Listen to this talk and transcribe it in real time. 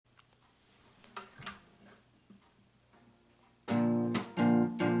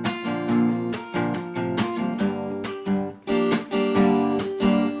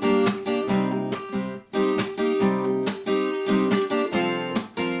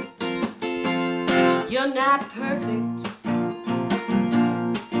You're not perfect.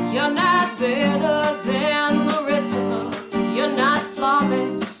 You're not better than the rest of us. You're not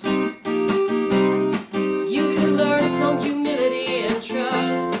flawless. You can learn some humility and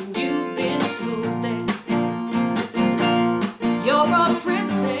trust, and you've been told that you're a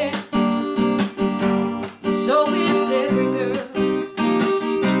princess. So is every girl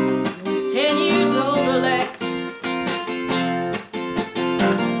who's 10 years old or less.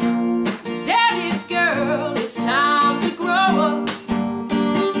 Daddy's girl, it's time to grow up.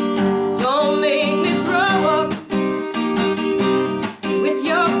 Don't make me throw up with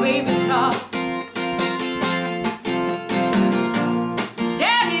your baby talk.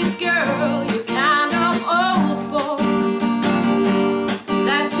 Daddy's girl, you're kind of old for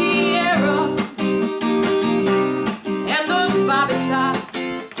that tiara and those bobby socks.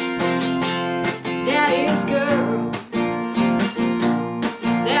 Daddy's girl,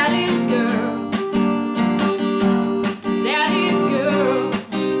 Daddy's girl, Daddy's girl,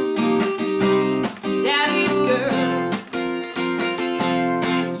 Daddy's girl.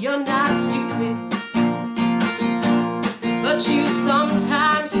 You're not stupid, but you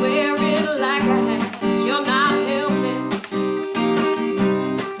sometimes wear it like a hat. You're not helpless,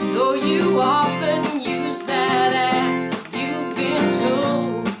 though you often use that act. You've been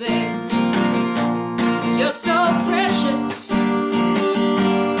told that you're so precious,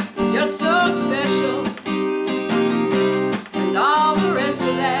 you're so special, and all the rest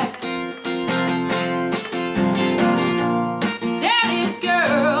of that. Daddy's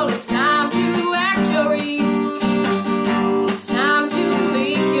girl, it's time to act your age. It's time to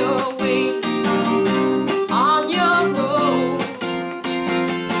make your way on your own.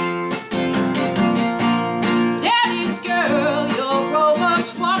 Daddy's girl, you're over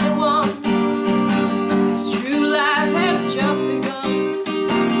 21. It's true, life has just begun,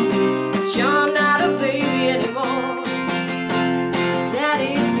 but you're not a baby anymore.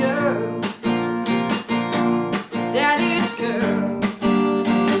 Daddy's girl, Daddy's girl,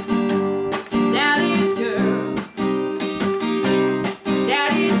 Daddy's girl,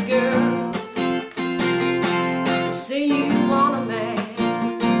 Daddy's girl. Say you want a man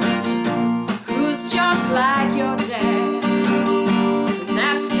who's just like your dad, and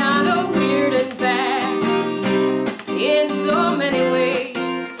that's kind of weird and bad in so many ways,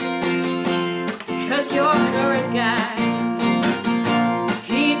 'cause your current guy